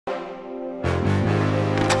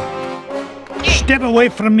Get away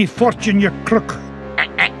from me, Fortune, you crook.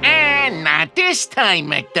 Not this time,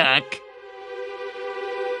 McDuck.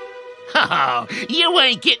 Oh, you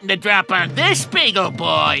ain't getting the drop on this Beagle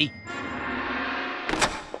boy.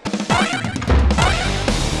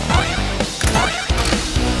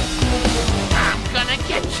 I'm gonna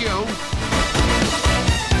get you.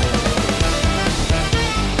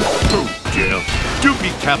 Oh dear. Do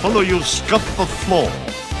be careful or you'll scud the floor.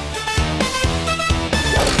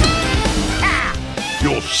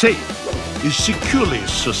 Your safe is securely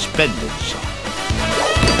suspended, sir.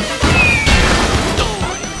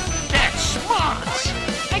 Oh, that's smart.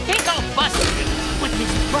 I think I'll bust him with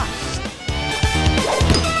his bust.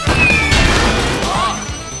 Oh,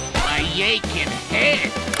 my aching head.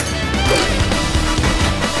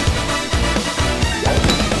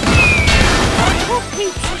 Two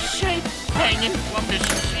pieces of shape hanging from the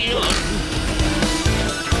ceiling.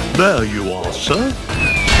 There you are, sir.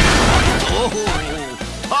 Oh,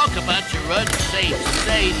 talk about your unsafe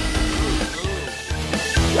safe.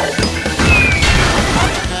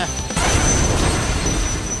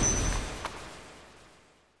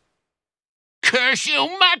 Curse you,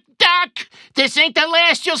 McDuck! This ain't the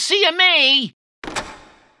last you'll see of me!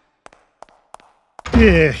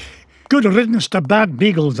 Yeah, good riddance to bad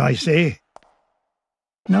beagles, I say.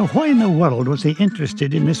 Now, why in the world was he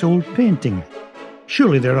interested in this old painting?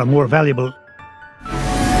 Surely there are more valuable...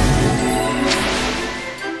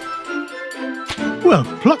 Well,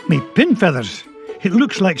 pluck me pin feathers. It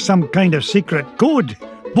looks like some kind of secret code.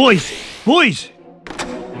 Boys! Boys!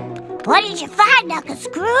 What did you find, Uncle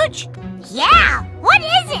Scrooge? Yeah, what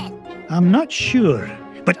is it? I'm not sure,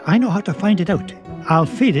 but I know how to find it out. I'll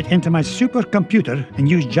feed it into my supercomputer and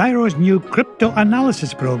use Gyro's new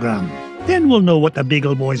crypto-analysis program. Then we'll know what the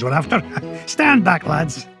Beagle Boys were after. Stand back,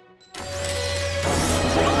 lads.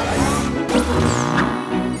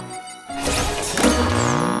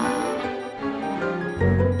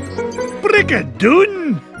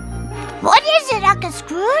 Brigadoon! What is it, Uncle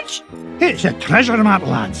Scrooge? It's a treasure map,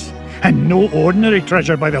 lads. And no ordinary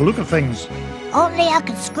treasure by the look of things. Only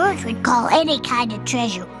Uncle Scrooge would call any kind of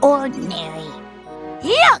treasure ordinary.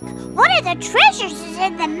 Look! One of the treasures is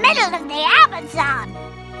in the middle of the Amazon.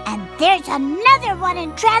 And there's another one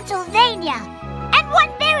in Transylvania. And one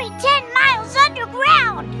buried 10 miles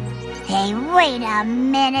underground. Hey, wait a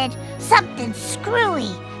minute. Something's screwy.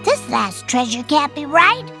 This last treasure can't be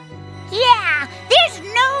right. Yeah, there's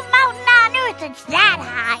no mountain on earth that's that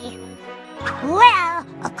high. Well,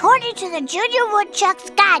 according to the Junior Woodchuck's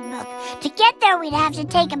guidebook, to get there we'd have to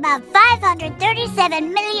take about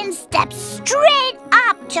 537 million steps straight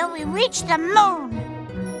up till we reach the moon.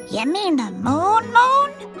 You mean the moon?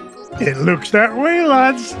 It looks that way,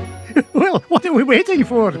 lads. Well, what are we waiting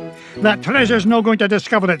for? That treasure's not going to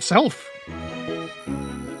discover itself.